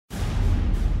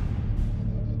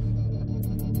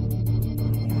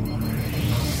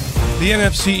The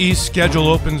NFC East schedule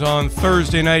opens on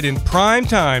Thursday night in prime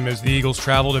time as the Eagles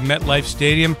travel to MetLife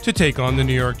Stadium to take on the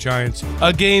New York Giants.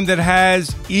 A game that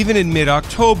has, even in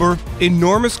mid-October,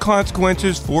 enormous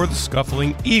consequences for the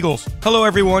scuffling Eagles. Hello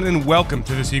everyone and welcome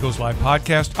to this Eagles Live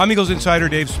podcast. I'm Eagles insider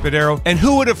Dave Spadaro, and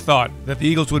who would have thought that the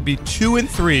Eagles would be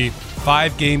 2-3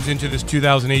 5 games into this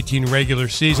 2018 regular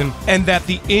season, and that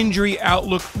the injury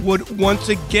outlook would once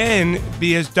again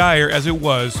be as dire as it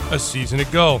was a season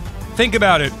ago. Think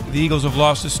about it. The Eagles have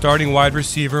lost a starting wide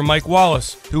receiver, Mike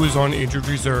Wallace, who is on injured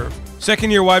reserve.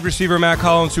 Second-year wide receiver Mack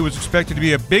Hollins, who was expected to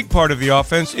be a big part of the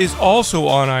offense, is also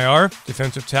on IR.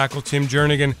 Defensive tackle Tim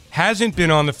Jernigan hasn't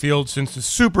been on the field since the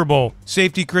Super Bowl.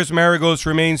 Safety Chris Maragos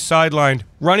remains sidelined.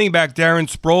 Running back Darren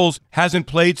Sproles hasn't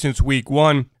played since Week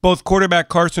 1. Both quarterback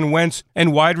Carson Wentz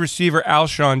and wide receiver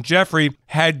Alshon Jeffrey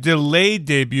had delayed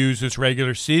debuts this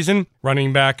regular season.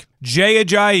 Running back Jay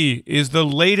Ajayi is the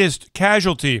latest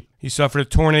casualty. He suffered a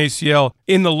torn ACL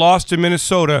in the loss to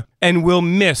Minnesota and will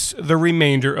miss the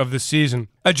remainder of the season.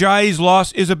 Ajayi's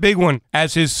loss is a big one,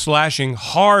 as his slashing,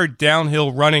 hard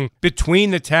downhill running between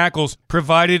the tackles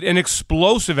provided an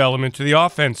explosive element to the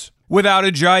offense. Without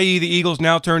Ajayi, the Eagles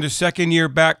now turn to second-year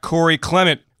back Corey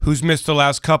Clement, who's missed the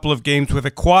last couple of games with a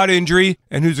quad injury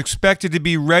and who's expected to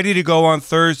be ready to go on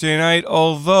Thursday night,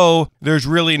 although there's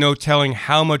really no telling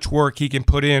how much work he can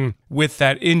put in with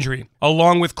that injury.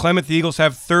 Along with Clement, the Eagles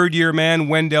have third-year man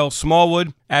Wendell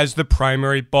Smallwood as the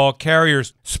primary ball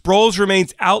carriers. Sproles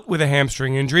remains out with a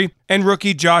hamstring injury, and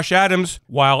rookie Josh Adams,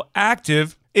 while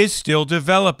active, is still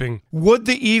developing. Would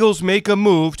the Eagles make a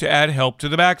move to add help to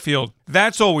the backfield?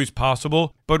 That's always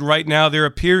possible, but right now there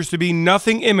appears to be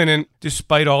nothing imminent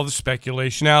despite all the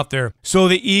speculation out there. So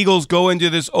the Eagles go into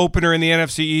this opener in the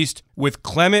NFC East with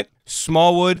Clement,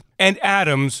 Smallwood, and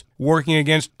Adams working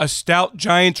against a stout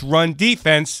Giants run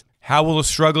defense. How will a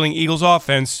struggling Eagles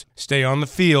offense stay on the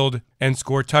field and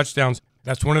score touchdowns?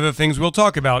 That's one of the things we'll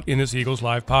talk about in this Eagles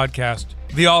Live podcast.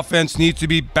 The offense needs to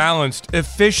be balanced,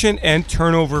 efficient, and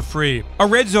turnover-free. A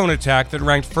red zone attack that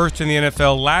ranked first in the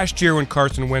NFL last year when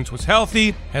Carson Wentz was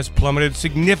healthy has plummeted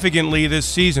significantly this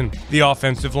season. The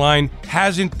offensive line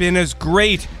hasn't been as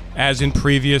great as in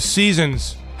previous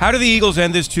seasons. How do the Eagles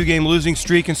end this 2-game losing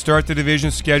streak and start the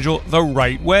division schedule the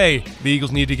right way? The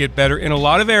Eagles need to get better in a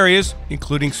lot of areas,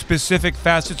 including specific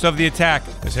facets of the attack,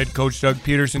 as head coach Doug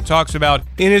Peterson talks about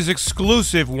in his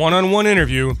exclusive one-on-one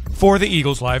interview for the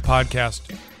Eagles Live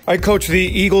podcast. I coach the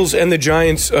Eagles and the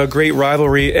Giants, a great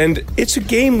rivalry, and it's a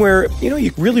game where,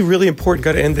 you really important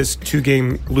got to end this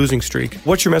 2-game losing streak.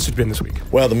 What's your message been this week?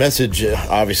 Well, the message,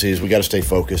 obviously, is we got to stay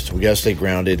focused. We got to stay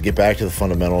grounded, get back to the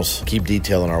fundamentals, keep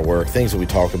detailing our work, things that we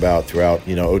talk about throughout,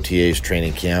 OTAs,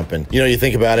 training camp. And, you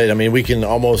think about it, we can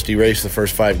almost erase the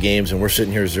first 5 games, and we're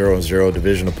sitting here 0-0,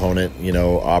 division opponent,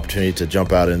 opportunity to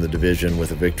jump out in the division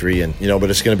with a victory. And, but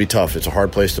it's going to be tough. It's a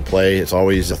hard place to play. It's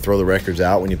always throw the records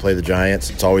out when you play the Giants.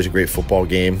 It's always a great football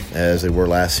game as they were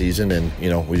last season, and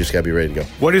we just got to be ready to go.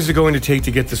 What is it going to take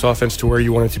to get this offense to where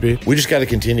you want it to be? We just got to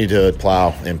continue to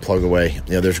plow and plug away.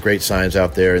 There's great signs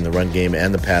out there in the run game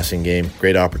and the passing game,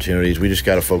 great opportunities. We just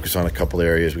got to focus on a couple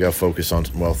areas. We got to focus on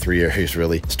 3 areas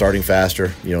really. Starting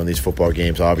faster, in these football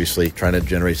games, obviously trying to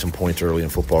generate some points early in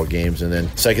football games, and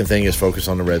then second thing is focus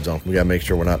on the red zone. We got to make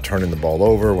sure we're not turning the ball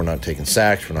over, we're not taking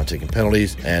sacks, we're not taking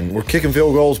penalties, and we're kicking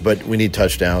field goals, but we need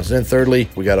touchdowns. And then thirdly,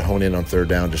 we got to hone in on third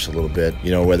down just a little bit,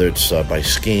 whether it's by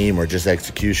scheme or just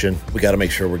execution. We got to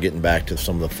make sure we're getting back to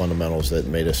some of the fundamentals that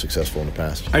made us successful in the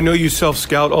past. I know you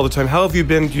self-scout all the time. How have you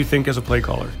been, do you think, as a play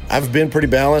caller? I've been pretty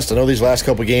balanced. I know these last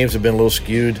couple games have been a little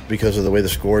skewed because of the way the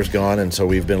score has gone, and so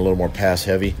we've been a little more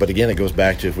pass-heavy. But again, it goes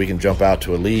back to if we can jump out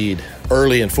to a lead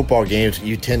early in football games,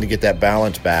 you tend to get that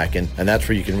balance back, and that's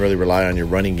where you can really rely on your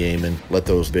running game and let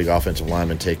those big offensive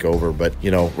linemen take over. But,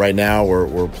 right now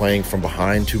we're playing from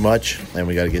behind too much, and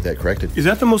we got to get that corrected. Is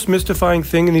that the most mystifying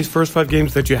thing in these first 5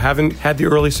 games, that you haven't had the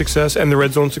early success and the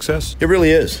red zone success? It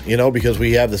really is, because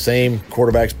we have the same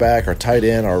quarterbacks back, our tight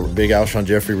end, our big Alshon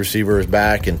Jeffrey receiver is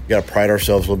back, and we got to pride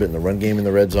ourselves a little bit in the run game in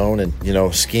the red zone. And,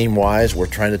 scheme-wise, we're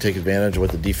trying to take advantage of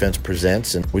what the defense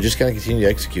presents, and we just got to continue to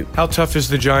execute. How tough is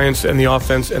the Giants and the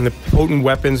offense and the potent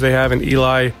weapons they have, and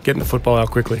Eli getting the football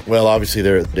out quickly? Well, obviously,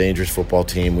 they're a dangerous football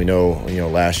team. We know,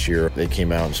 last year they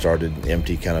came out and started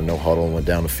empty, kind of no huddle, and went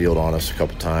down the field on us a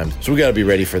couple times. So we got to be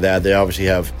ready for that. They obviously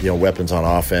have, weapons on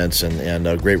offense and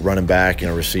a great running back and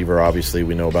a receiver. Obviously,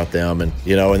 we know about them. And,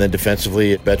 and then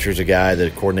defensively, Betcher's a guy, the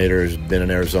coordinator has been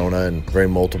in Arizona and very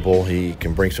multiple. He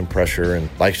can bring some pressure and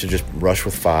likes to just rush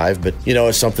with 5. But,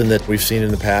 it's something that we've seen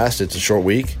in the past. It's a short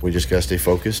week. We just got to stay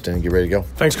focused and get ready to go.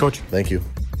 Thanks, Coach. Thank you.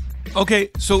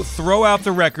 Okay, so throw out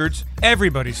the records.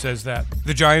 Everybody says that.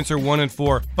 The Giants are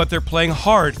 1-4, but they're playing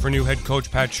hard for new head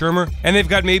coach Pat Shurmur, and they've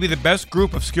got maybe the best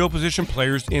group of skill position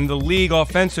players in the league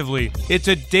offensively. It's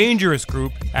a dangerous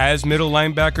group, as middle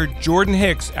linebacker Jordan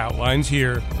Hicks outlines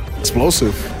here.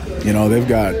 Explosive. You know, they've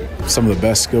got some of the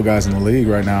best skill guys in the league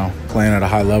right now playing at a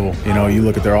high level. You know, you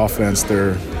look at their offense,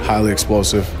 they're highly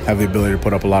explosive, have the ability to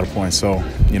put up a lot of points. So,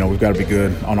 you know, we've got to be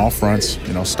good on all fronts.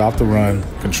 You know, stop the run,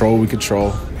 control what we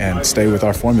control, and stay with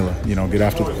our formula. You know, get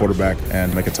after the quarterback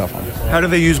and make it tough on him. How do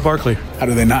they use Barkley? How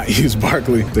do they not use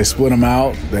Barkley? They split him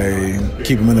out. They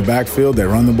keep him in the backfield. They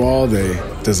run the ball. They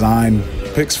design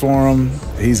picks for him.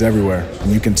 He's everywhere.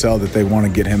 And you can tell that they want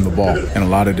to get him the ball in a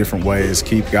lot of different ways,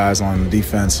 keep guys on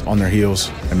defense on their heels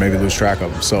and maybe lose track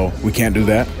of them. So we can't do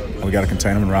that. We got to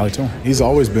contain him and rally to him. He's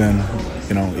always been,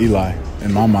 you know, Eli.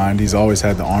 In my mind, he's always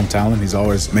had the arm talent. He's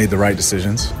always made the right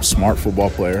decisions. Smart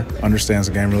football player, understands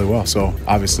the game really well. So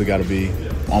obviously got to be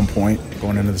on point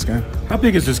going into this game. How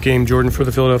big is this game, Jordan, for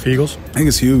the Philadelphia Eagles? I think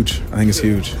it's huge.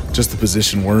 Just the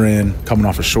position we're in, coming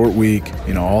off a short week,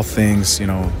 you know, all things, you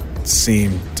know,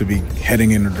 seem to be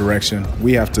heading in a direction.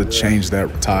 We have to change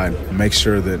that tide and make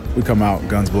sure that we come out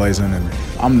guns blazing. And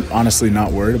I'm honestly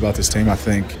not worried about this team. I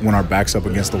think when our back's up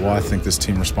against the wall, I think this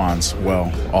team responds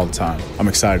well all the time. I'm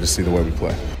excited to see the way we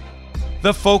play.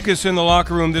 The focus in the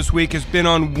locker room this week has been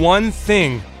on one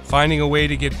thing: finding a way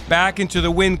to get back into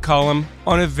the win column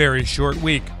on a very short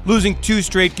week. Losing 2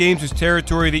 straight games is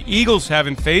territory the Eagles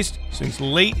haven't faced since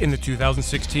late in the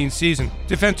 2016 season.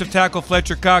 Defensive tackle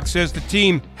Fletcher Cox says the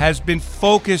team has been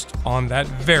focused on that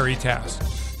very task.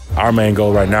 Our main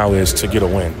goal right now is to get a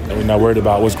win. And we're not worried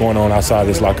about what's going on outside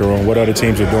this locker room, what other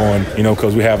teams are doing, you know,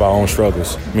 because we have our own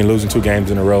struggles. I mean, losing 2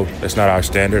 games in a row, that's not our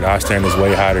standard. Our standard is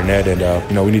way higher than that, and,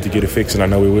 you know, we need to get it fixed, and I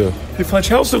know we will. Hey, Fletch,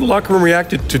 how's the locker room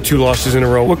reacted to 2 losses in a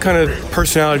row? What kind of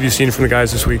personality have you seen from the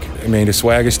guys this week? I mean, the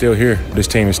swag is still here. This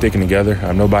team is sticking together.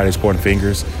 Nobody's pointing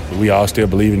fingers. We all still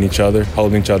believe in each other,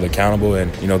 holding each other accountable,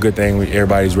 and, you know, good thing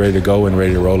everybody's ready to go and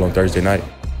ready to roll on Thursday night.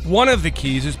 One of the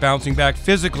keys is bouncing back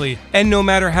physically, and no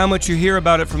matter how much you hear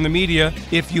about it from the media,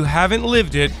 if you haven't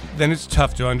lived it, then it's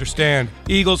tough to understand.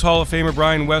 Eagles Hall of Famer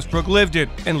Brian Westbrook lived it,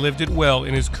 and lived it well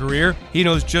in his career. He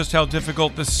knows just how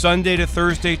difficult the Sunday to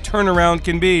Thursday turnaround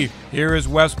can be. Here is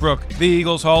Westbrook, the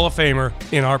Eagles Hall of Famer,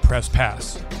 in our press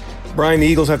pass. Brian, the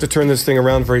Eagles have to turn this thing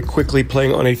around very quickly,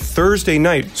 playing on a Thursday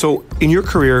night. So, in your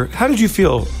career, how did you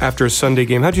feel after a Sunday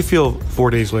game? How did you feel 4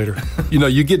 days later? You know,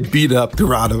 you get beat up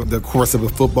throughout the course of a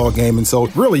football game, and so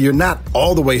really you're not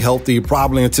all the way healthy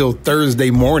probably until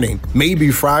Thursday morning, maybe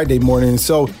Friday morning.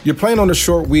 So you're playing on a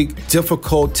short week,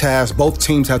 difficult task. Both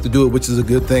teams have to do it, which is a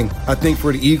good thing. I think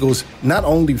for the Eagles, not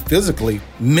only physically,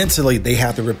 mentally they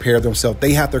have to repair themselves.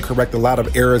 They have to correct a lot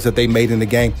of errors that they made in the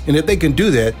game. And if they can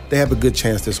do that, they have a good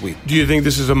chance this week. Do you think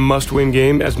this is a must-win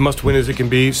game, as must-win as it can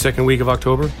be, second week of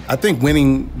October? I think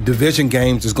winning division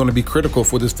games is going to be critical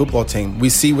for this football team. We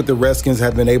see what the Redskins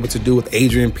have been able to do with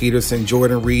Adrian Peterson,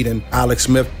 Jordan Reed, and Alex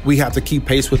Smith. We have to keep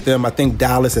pace with them. I think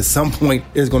Dallas at some point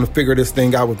is going to figure this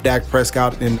thing out with Dak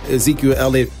Prescott and Ezekiel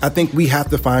Elliott. I think we have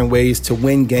to find ways to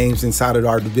win games inside of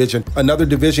our division. Another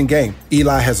division game.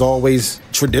 Eli has always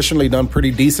traditionally done pretty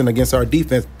decent against our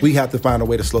defense. We have to find a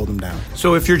way to slow them down.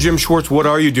 So if you're Jim Schwartz, what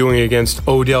are you doing against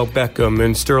Odell Beckham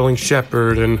and Sterling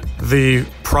Shepard and the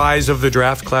prize of the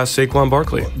draft class, Saquon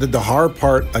Barkley? The hard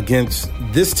part against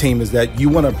this team is that you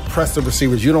want to press the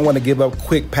receivers. You don't want to give up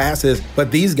quick passes. But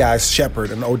these guys,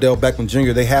 Shepard and Odell Beckham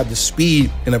Jr., they have the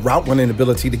speed and the route running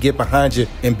ability to get behind you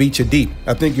and beat you deep.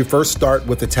 I think you first start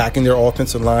with attacking their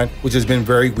offensive line, which has been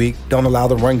very weak. Don't allow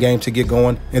the run game to get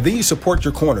going. And then you support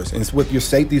your corners. And it's with your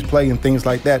safeties play and things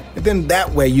like that. And then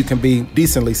that way you can be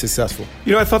decently successful.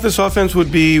 You know, I thought this offense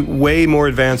would be way more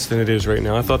advanced than it is right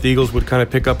now. I thought the Eagles would kind of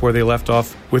pick up where they left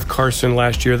off with Carson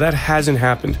last year. That hasn't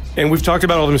happened. And we've talked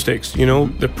about all the mistakes, you know,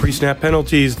 the pre-snap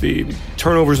penalties, the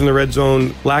turnovers in the red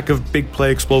zone, lack of big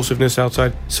play explosiveness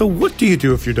outside. So what do you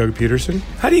do if you're Doug Peterson?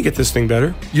 How do you get this thing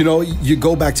better? You know, you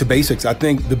go back to basics. I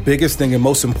think the biggest thing and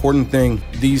most important thing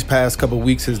these past couple of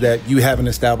weeks is that you haven't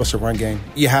established a run game.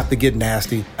 You have to get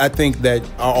nasty. I think that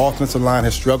our offensive line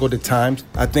has struggled at times.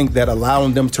 I think that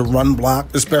allowing them to run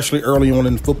block, especially early on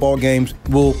in football games,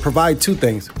 will provide 2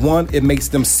 things. 1, it makes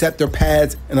them set their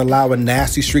pads and allow a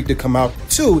nasty streak to come out.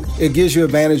 2, it gives you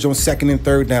advantage on second and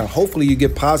third down. Hopefully you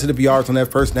get positive yards on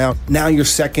that first down. Now you're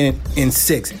 2nd and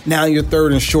 6. Now you're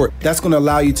 3rd and short. That's going to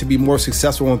allow you to be more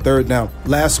successful on 3rd down.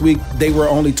 Last week, they were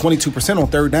only 22% on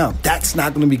 3rd down. That's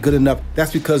not going to be good enough.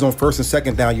 That's because on 1st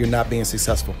and 2nd down, you're not being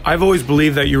successful. I've always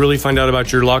believed that you really find out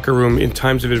about your locker room in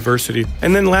times of adversity.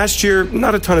 And then last year,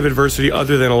 not a ton of adversity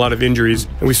other than a lot of injuries,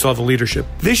 and we saw the leadership.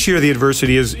 This year, the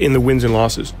adversity is in the wins and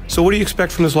losses. So what do you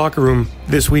expect from this locker room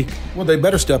this week? Well, they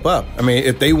better step up. I mean,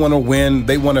 if they want to win,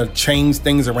 they want to change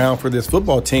things around for this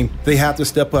football team, they have to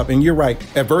step up. And you're right,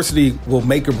 adversity will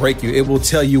make or break you. It will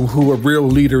tell you who a real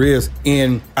leader is.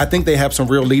 And I think they have some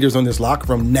real leaders on this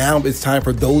locker room. Now it's time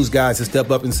for those guys to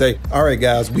step up and say, all right,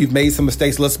 guys, we've made some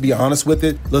mistakes. Let's be honest with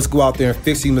it. Let's go out there and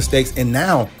fix these mistakes. And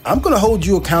now I'm going to hold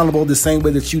you accountable the same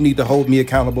way that you need to hold me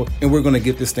accountable. And we're going to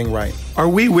get this thing right. Are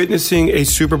we witnessing a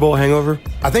Super Bowl hangover?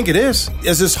 I think it is.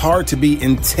 It's just hard to be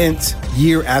intense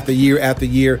year after year after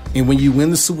year. And when you win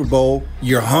the Super Bowl,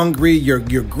 you're hungry, you're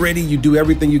gritty, you do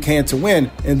everything you can to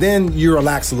win. And then you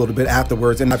relax a little bit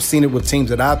afterwards. And I've seen it with teams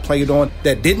that I've played on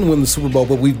that didn't win the Super Bowl,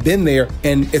 but we've been there.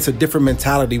 And it's a different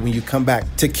mentality when you come back.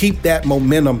 To keep that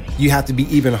momentum, you have to be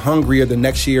even hungrier the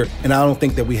next year. And I don't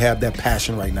think that we have that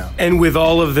passion right now. And with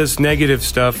all of this negative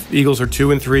stuff, Eagles are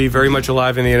 2-3, very much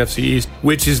alive in the NFC East,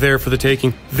 which is there for the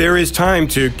taking. There is time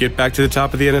to get back to the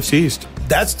top of the NFC East.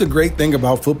 That's the great thing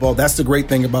about football. That's the great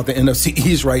thing about the NFC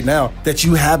East right now, that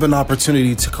you have an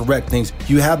opportunity to correct things.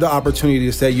 You have the opportunity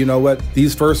to say, you know what,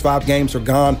 these first 5 games are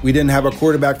gone. We didn't have a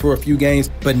quarterback for a few games,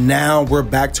 but now we're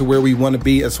back to where we want to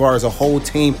be as far as a whole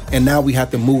team, and now we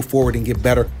have to move forward and get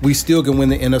better. We still can win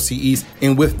the NFC East,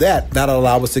 and with that, that'll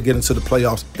allow us to get into the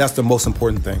playoffs. That's the most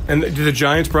important thing. And do the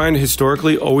Giants, Brian,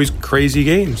 historically always crazy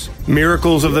games?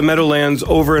 Miracles of the Meadowlands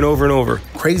over and over and over.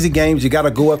 Crazy games, you got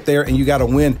to go up there and you got to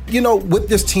win. You know, what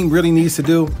this team really needs to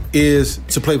do is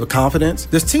to play with confidence.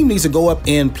 This team needs to go up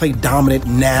and play dominant,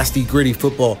 nasty, gritty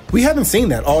football. We haven't seen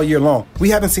that all year long. We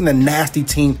haven't seen a nasty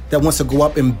team that wants to go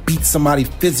up and beat somebody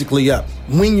physically up,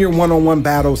 win your one-on-one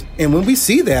battles. And when we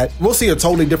see that, we'll see a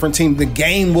totally different team. The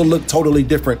game will look totally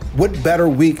different. What better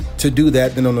week to do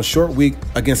that than on a short week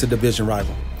against a division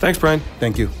rival? Thanks, Brian.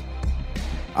 Thank you.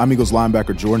 I'm Eagles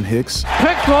linebacker Jordan Hicks.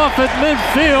 Picked off at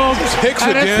midfield. Hicks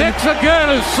and again. it's Hicks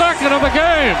again, his second of the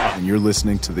game. And you're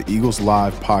listening to the Eagles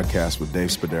Live podcast with Dave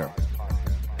Spadaro.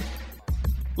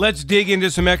 Let's dig into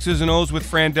some X's and O's with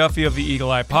Fran Duffy of the Eagle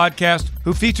Eye podcast,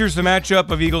 who features the matchup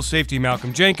of Eagles safety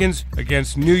Malcolm Jenkins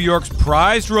against New York's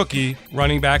prized rookie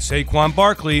running back Saquon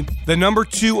Barkley, the number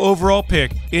 2 overall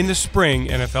pick in the spring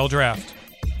NFL draft.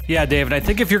 Yeah, David, I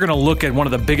think if you're going to look at one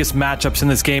of the biggest matchups in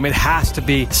this game, it has to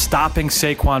be stopping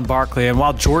Saquon Barkley. And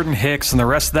while Jordan Hicks and the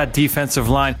rest of that defensive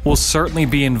line will certainly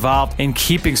be involved in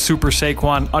keeping Super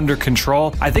Saquon under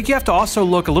control, I think you have to also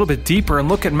look a little bit deeper and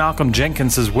look at Malcolm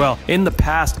Jenkins as well. In the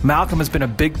past, Malcolm has been a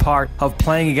big part of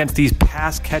playing against these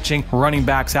pass-catching running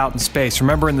backs out in space.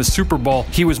 Remember, in the Super Bowl,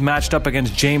 he was matched up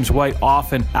against James White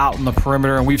often out in the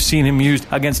perimeter, and we've seen him used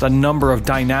against a number of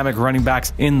dynamic running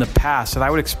backs in the past. And I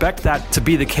would expect that to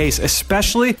be the case,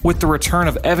 especially with the return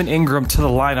of Evan Ingram to the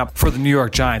lineup for the New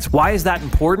York Giants. Why is that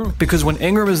important? Because when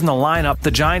Ingram is in the lineup,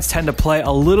 the Giants tend to play a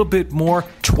little bit more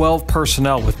 12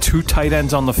 personnel with 2 tight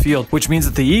ends on the field, which means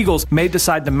that the Eagles may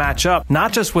decide to match up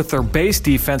not just with their base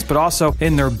defense, but also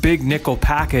in their big nickel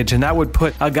package. And that would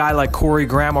put a guy like Corey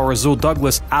Graham or Rasul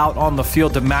Douglas out on the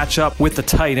field to match up with the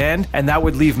tight end. And that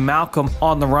would leave Malcolm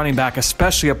on the running back,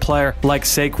 especially a player like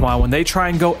Saquon. When they try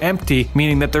and go empty,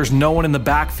 meaning that there's no one in the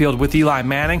backfield with Eli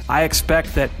Manning, I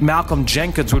expect that Malcolm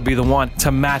Jenkins would be the one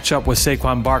to match up with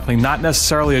Saquon Barkley, not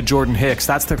necessarily a Jordan Hicks.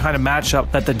 That's the kind of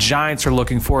matchup that the Giants are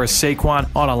looking for, is Saquon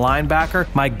on a linebacker.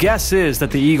 My guess is that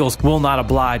the Eagles will not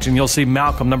oblige, and you'll see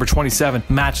Malcolm, number 27,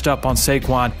 matched up on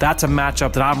Saquon. That's a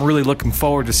matchup that I'm really looking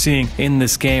forward to seeing in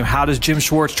this game. How does Jim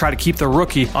Schwartz try to keep the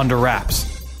rookie under wraps?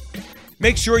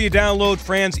 Make sure you download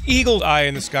Fran's Eagle Eye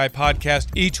in the Sky podcast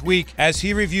each week as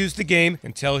he reviews the game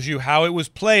and tells you how it was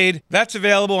played. That's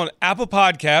available on Apple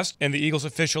Podcasts and the Eagles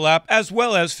official app, as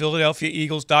well as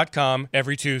PhiladelphiaEagles.com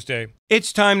every Tuesday.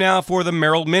 It's time now for the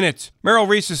Merrill Minute. Merrill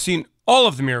Reese has seen all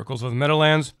of the miracles of the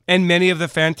Meadowlands and many of the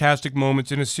fantastic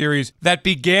moments in a series that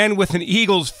began with an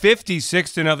Eagles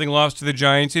 56-0 loss to the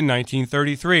Giants in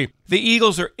 1933. The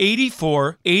Eagles are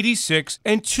 84, 86,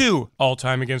 and 2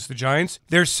 all-time against the Giants.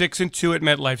 They're 6-2 at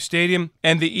MetLife Stadium,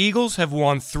 and the Eagles have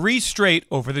won 3 straight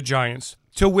over the Giants.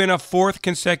 To win a 4th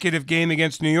consecutive game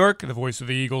against New York, the voice of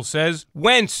the Eagles says,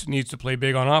 Wentz needs to play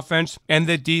big on offense, and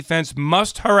the defense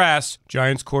must harass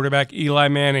Giants quarterback Eli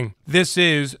Manning. This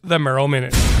is the Merrill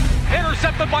Minute.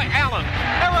 Intercepted by Allen.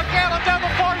 Eric Allen down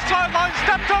the far sideline,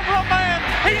 stepped over a man.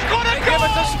 He's going to go. Give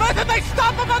it to Smith, and they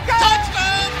stop him again.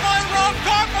 Touchdown by Ron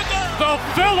Carpenter. The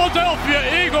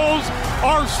Philadelphia Eagles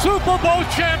are Super Bowl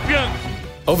champions.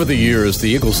 Over the years, the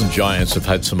Eagles and Giants have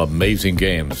had some amazing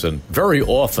games, and very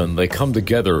often they come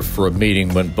together for a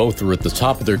meeting when both are at the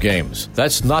top of their games.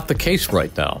 That's not the case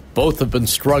right now. Both have been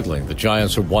struggling. The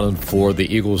Giants are 1-4,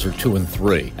 the Eagles are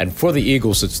 2-3. And for the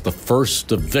Eagles, it's the first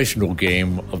divisional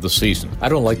game of the season. I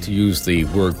don't like to use the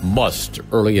word must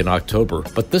early in October,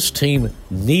 but this team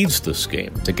needs this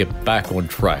game to get back on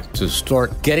track, to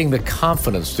start getting the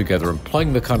confidence together and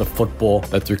playing the kind of football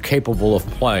that they're capable of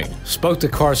playing. Spoke to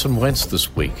Carson Wentz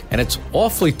this week, and it's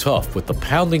awfully tough with the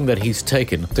pounding that he's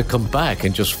taken to come back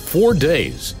in just 4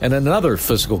 days and another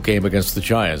physical game against the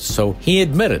Giants. So he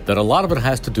admitted that a lot of it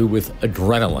has to do with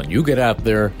adrenaline. You get out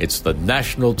there, it's the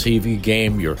national TV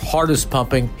game, your heart is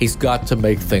pumping. He's got to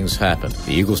make things happen.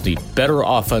 The Eagles need better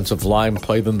offensive line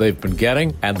play than they've been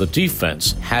getting, and the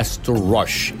defense has to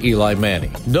rush Eli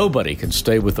Manning. Nobody can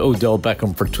stay with Odell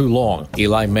Beckham for too long.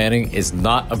 Eli Manning is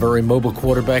not a very mobile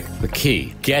quarterback. The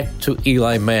key, get to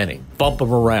Eli Manning. Bump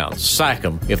him around, sack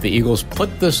him. If the Eagles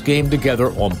put this game together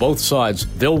on both sides,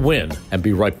 they'll win and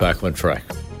be right back on track.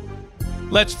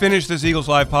 Let's finish this Eagles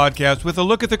Live podcast with a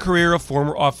look at the career of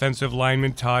former offensive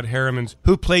lineman Todd Herremans,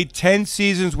 who played 10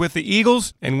 seasons with the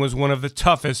Eagles and was one of the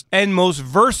toughest and most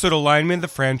versatile linemen the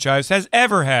franchise has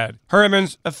ever had.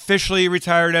 Herremans officially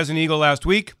retired as an Eagle last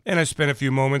week, and I spent a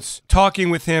few moments talking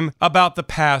with him about the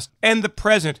past and the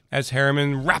present as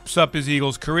Herremans wraps up his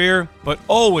Eagles career, but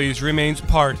always remains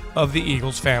part of the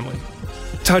Eagles family.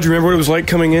 Todd, do you remember what it was like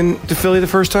coming in to Philly the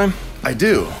first time? I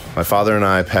do. My father and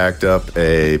I packed up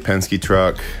a Penske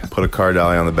truck, put a car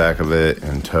dolly on the back of it,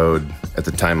 and towed, at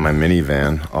the time, my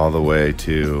minivan all the way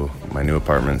to my new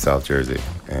apartment in South Jersey.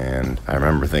 And I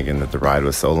remember thinking that the ride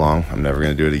was so long, I'm never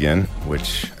going to do it again,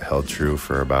 which held true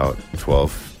for about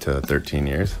 12 to 13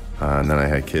 years. And then I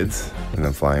had kids, and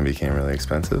then flying became really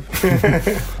expensive.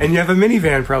 And you have a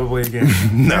minivan probably again.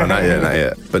 No, not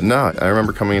yet. But no, I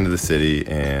remember coming into the city,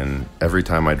 and every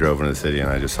time I drove into the city and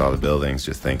I just saw the buildings,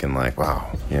 just thinking like,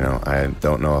 wow, I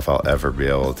don't know if I'll ever be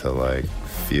able to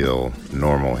feel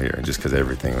normal here, just because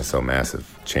everything was so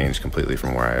massive, changed completely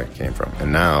from where I came from.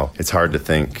 And now it's hard to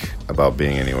think about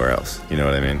being anywhere else. You know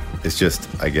what I mean? It's just,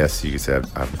 I guess you could say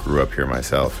I grew up here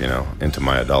myself, into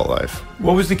my adult life.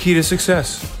 What was the key to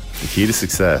success? The key to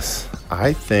success,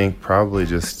 I think probably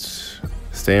just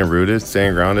staying rooted,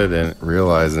 staying grounded, and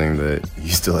realizing that you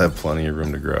still have plenty of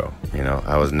room to grow.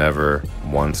 I was never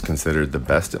once considered the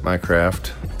best at my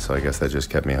craft, so I guess that just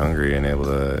kept me hungry and able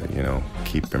to,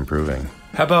 keep improving.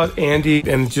 How about Andy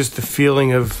and just the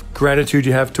feeling of gratitude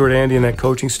you have toward Andy and that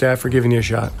coaching staff for giving you a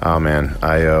shot? Oh, man.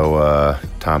 I owe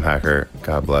Tom Hacker,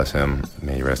 God bless him,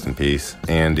 may he rest in peace,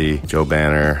 Andy, Joe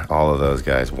Banner, all of those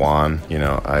guys, Juan,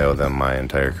 I owe them my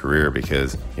entire career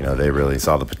because, they really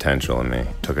saw the potential in me,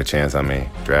 took a chance on me,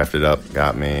 drafted up,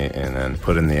 got me, and then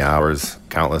put in the hours,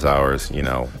 countless hours.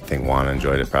 I think Juan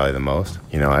enjoyed it probably the most.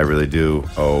 I really do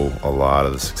owe a lot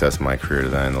of the success of my career to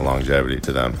them and the longevity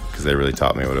to them because they really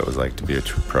taught me what it was like to be a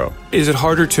true pro. Is it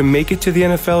harder to make it to the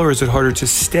NFL or is it harder to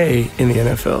stay in the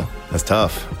NFL? That's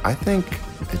tough. I think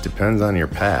it depends on your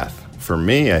path. For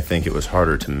me, I think it was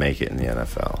harder to make it in the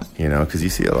NFL, because you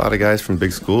see a lot of guys from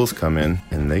big schools come in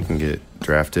and they can get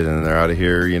drafted and they're out of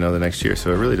here, the next year.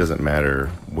 So it really doesn't matter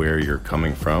where you're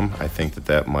coming from. I think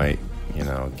that might,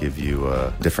 give you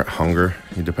a different hunger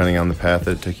depending on the path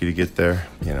that it took you to get there.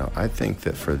 I think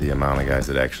that for the amount of guys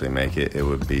that actually make it, it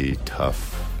would be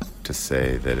tough to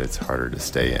say that it's harder to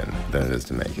stay in than it is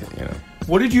to make it,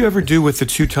 What did you ever do with the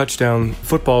 2 touchdown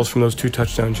footballs from those 2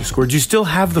 touctouchdowns you scored? Do you still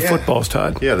have the footballs,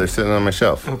 Todd? Yeah, they're sitting on my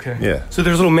shelf. Okay. Yeah. So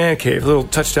there's a little man cave, a little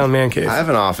touchdown man cave. I have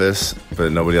an office,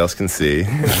 but nobody else can see,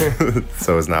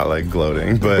 so it's not like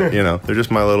gloating. But, they're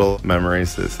just my little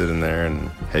memories that sit in there and,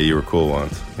 hey, you were cool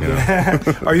once.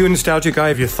 Are you a nostalgic guy?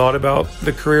 Have you thought about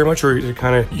the career much, or is it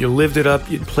kind of you lived it up,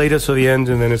 you played it to the end,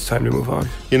 and then it's time to move on?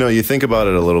 You think about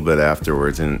it a little bit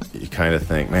afterwards, and you kind of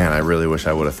think, man, I really wish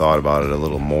I would have thought about it a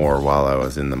little more while I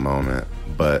was in the moment.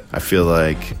 But I feel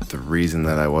like the reason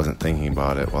that I wasn't thinking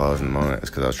about it while I was in the moment is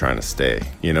because I was trying to stay.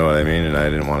 You know what I mean? And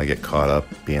I didn't want to get caught up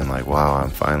being like, wow,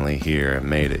 I'm finally here and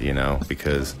made it,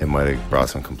 because it might have brought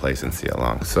some complacency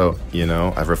along. So,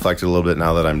 I've reflected a little bit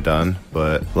now that I'm done.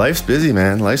 But life's busy,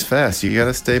 man. Life's fast. You got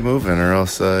to stay moving or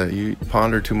else you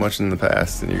ponder too much in the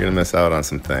past and you're going to miss out on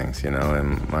some things,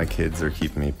 And my kids are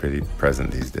keeping me pretty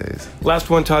present these days. Last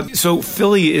one, Todd. So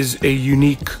Philly is a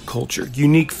unique culture,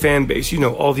 unique fan base.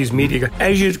 All these media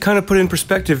guys. As you kind of put it in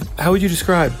perspective, how would you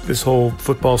describe this whole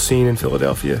football scene in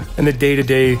Philadelphia and the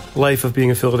day-to-day life of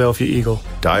being a Philadelphia Eagle?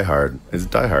 Die hard. It's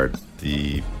die hard.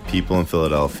 The people in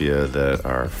Philadelphia that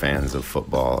are fans of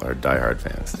football are diehard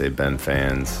fans. They've been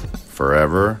fans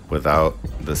forever without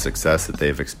the success that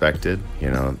they've expected.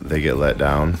 They get let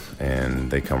down and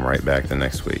they come right back the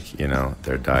next week.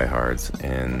 They're diehards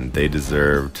and they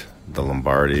deserved the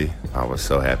Lombardi. I was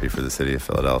so happy for the city of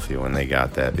Philadelphia when they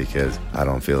got that, because I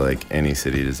don't feel like any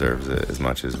city deserves it as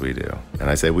much as we do. And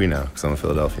I say we know because I'm a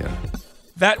Philadelphian.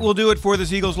 That will do it for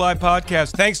this Eagles Live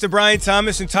podcast. Thanks to Brian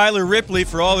Thomas and Tyler Ripley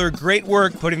for all their great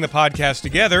work putting the podcast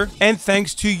together. And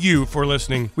thanks to you for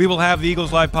listening. We will have the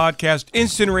Eagles Live podcast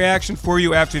instant reaction for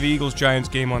you after the Eagles-Giants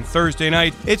game on Thursday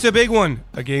night. It's a big one,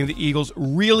 a game the Eagles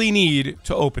really need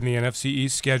to open the NFC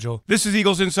East schedule. This is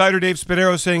Eagles insider Dave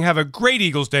Spadaro saying have a great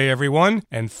Eagles day, everyone,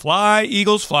 and fly,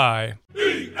 Eagles, fly.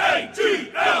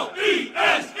 E-A-G-L-E!